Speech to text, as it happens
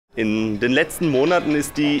In the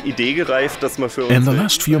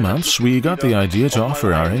last few months, we got the idea to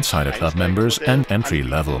offer our Insider Club members an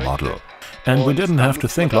entry-level model. And we didn't have to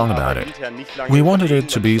think long about it. We wanted it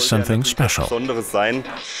to be something special.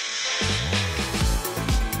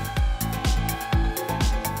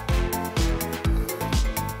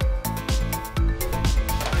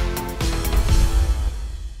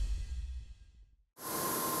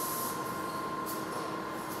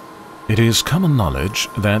 It is common knowledge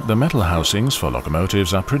that the metal housings for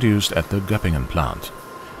locomotives are produced at the Göppingen plant.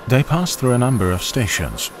 They pass through a number of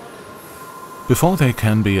stations. Before they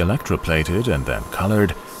can be electroplated and then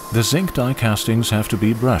colored, the zinc die castings have to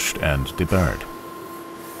be brushed and deburred.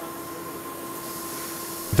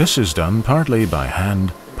 This is done partly by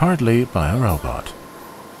hand, partly by a robot.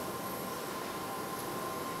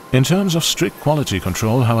 In terms of strict quality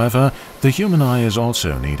control, however, the human eye is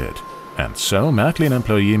also needed. And so Märklin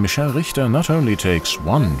employee Michel Richter not only takes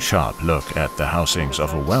one sharp look at the housings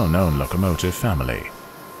of a well-known locomotive family.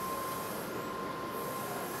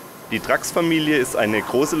 The Trax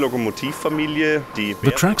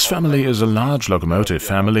family is a large locomotive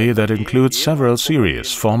family that includes several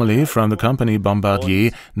series, formerly from the company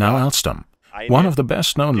Bombardier, now Alstom. One of the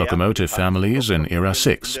best-known locomotive families in Era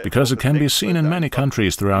 6, because it can be seen in many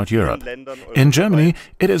countries throughout Europe. In Germany,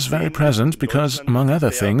 it is very present because, among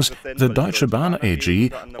other things, the Deutsche Bahn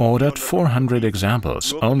AG ordered 400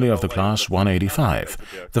 examples, only of the class 185,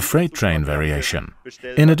 the freight train variation.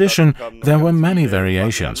 In addition, there were many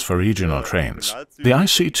variations for regional trains. The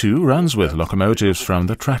IC2 runs with locomotives from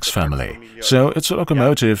the Trax family, so it's a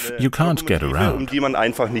locomotive you can't get around.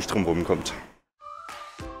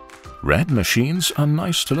 Red machines are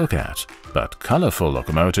nice to look at, but colorful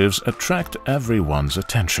locomotives attract everyone's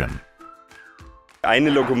attention.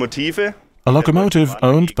 A locomotive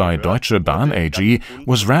owned by Deutsche Bahn AG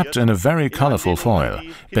was wrapped in a very colorful foil,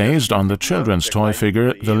 based on the children's toy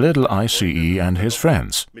figure The Little ICE and His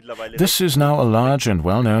Friends. This is now a large and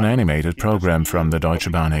well-known animated program from the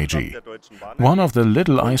Deutsche Bahn AG. One of the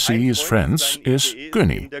Little ICE's friends is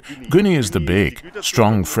Günni. Günni is the big,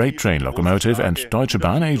 strong freight train locomotive, and Deutsche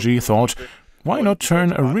Bahn AG thought, why not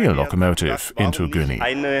turn a real locomotive into Günni?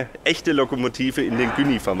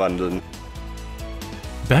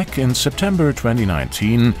 Back in September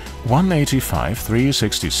 2019,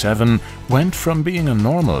 185-367 went from being a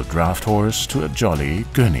normal draft horse to a jolly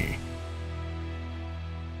Günni.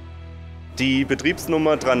 The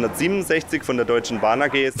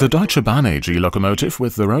Deutsche Bahn AG locomotive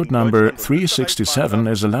with the road number 367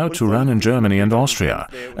 is allowed to run in Germany and Austria,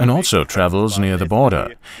 and also travels near the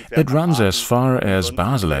border. It runs as far as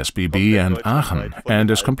Basel SBB and Aachen, and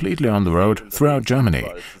is completely on the road throughout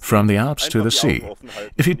Germany, from the Alps to the sea.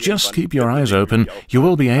 If you just keep your eyes open, you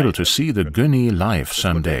will be able to see the Günni live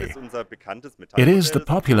someday. It is the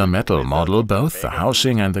popular metal model. Both the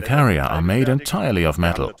housing and the carrier are made entirely of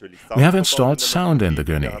metal. We have installed sound in the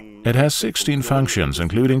Günni. It has 16 functions,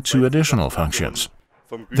 including 2 additional functions.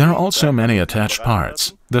 There are also many attached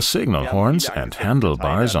parts. The signal horns and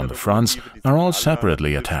handlebars on the fronts are all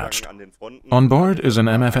separately attached. On board is an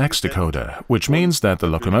MFX decoder, which means that the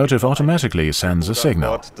locomotive automatically sends a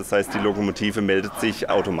signal.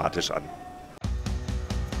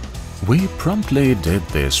 We promptly did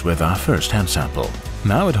this with our first hand sample.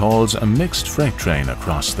 Now it holds a mixed freight train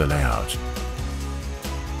across the layout.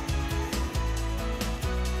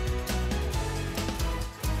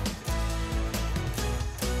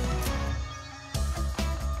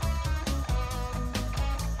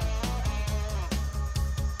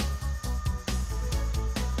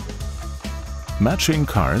 Matching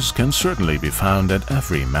cars can certainly be found at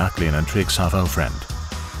every Märklin and Trix Havo friend.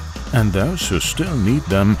 And those who still need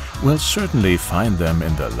them will certainly find them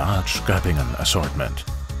in the large Göppingen assortment.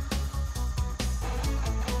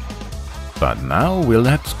 But now we'll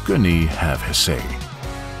let Günni have his say.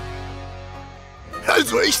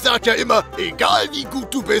 Also ich sag ja immer, egal wie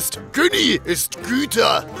gut du bist, Günni ist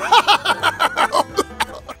Güter.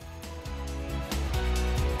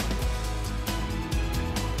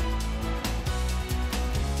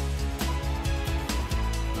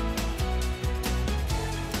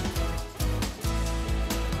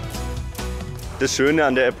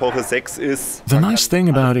 The nice thing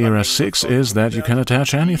about Era 6 is that you can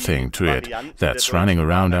attach anything to it that's running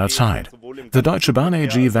around outside. The Deutsche Bahn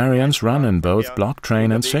AG variants run in both block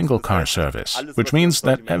train and single car service, which means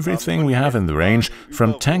that everything we have in the range,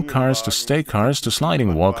 from tank cars to stake cars to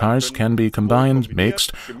sliding wall cars, can be combined,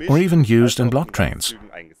 mixed, or even used in block trains.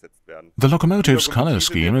 The Locomotive's color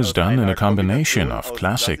scheme is done in a combination of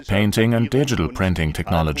classic painting and digital printing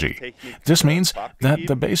technology. This means that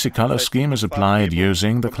the basic color scheme is applied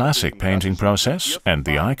using the classic painting process, and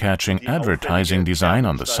the eye-catching advertising design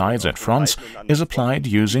on the sides and fronts is applied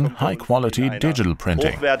using high-quality digital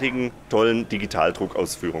printing. Hochwertigen, tollen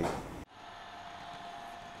Digitaldruckausführung.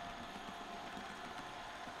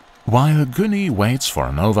 While Günni waits for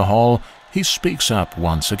an overhaul, he speaks up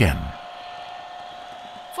once again.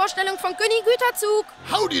 Vorstellung von Günni Güterzug.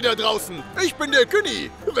 Howdy da draußen, ich bin der Günni.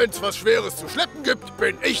 Wenn's was Schweres zu schleppen gibt,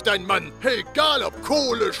 bin ich dein Mann. Egal ob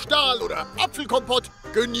Kohle, Stahl oder Apfelkompott,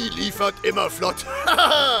 Günni liefert immer flott.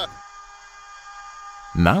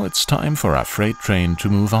 Now it's time for our freight train to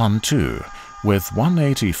move on too, with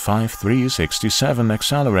 185-367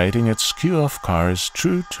 accelerating its queue of cars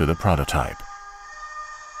true to the prototype.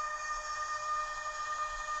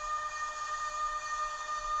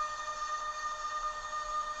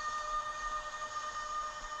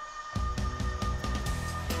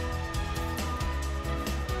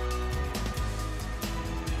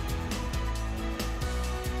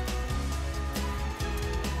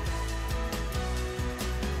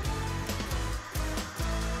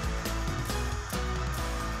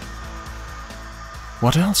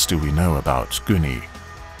 What else do we know about Günni?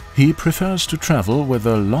 He prefers to travel with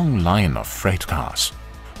a long line of freight cars.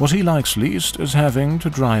 What he likes least is having to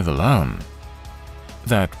drive alone.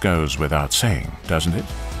 That goes without saying, doesn't it?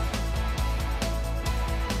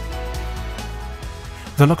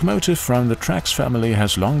 The locomotive from the Trix family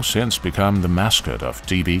has long since become the mascot of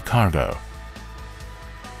DB Cargo.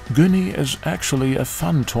 Günni is actually a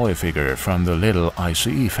fun toy figure from the little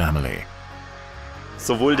ICE family.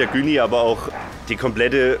 Sowohl der Günni, aber auch die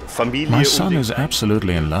komplette Familie. My son is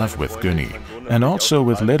absolutely in love with Günni, and also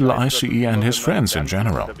with little ICE and his friends in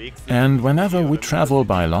general. And whenever we travel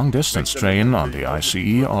by long-distance train on the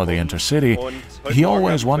ICE or the Intercity, he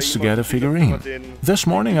always wants to get a figurine. This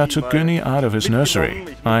morning I took Günni out of his nursery.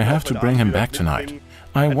 I have to bring him back tonight.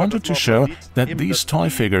 I wanted to show that these toy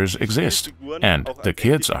figures exist, and the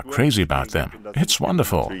kids are crazy about them. It's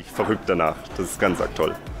wonderful. Verrückt danach. Das ist ganz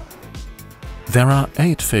toll. There are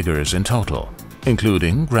 8 figures in total,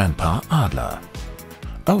 including Grandpa Adler.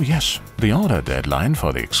 Oh yes, the order deadline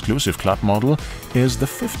for the exclusive club model is the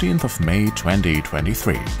 15th of May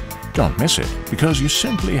 2023. Don't miss it, because you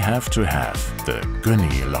simply have to have the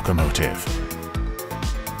Günni locomotive.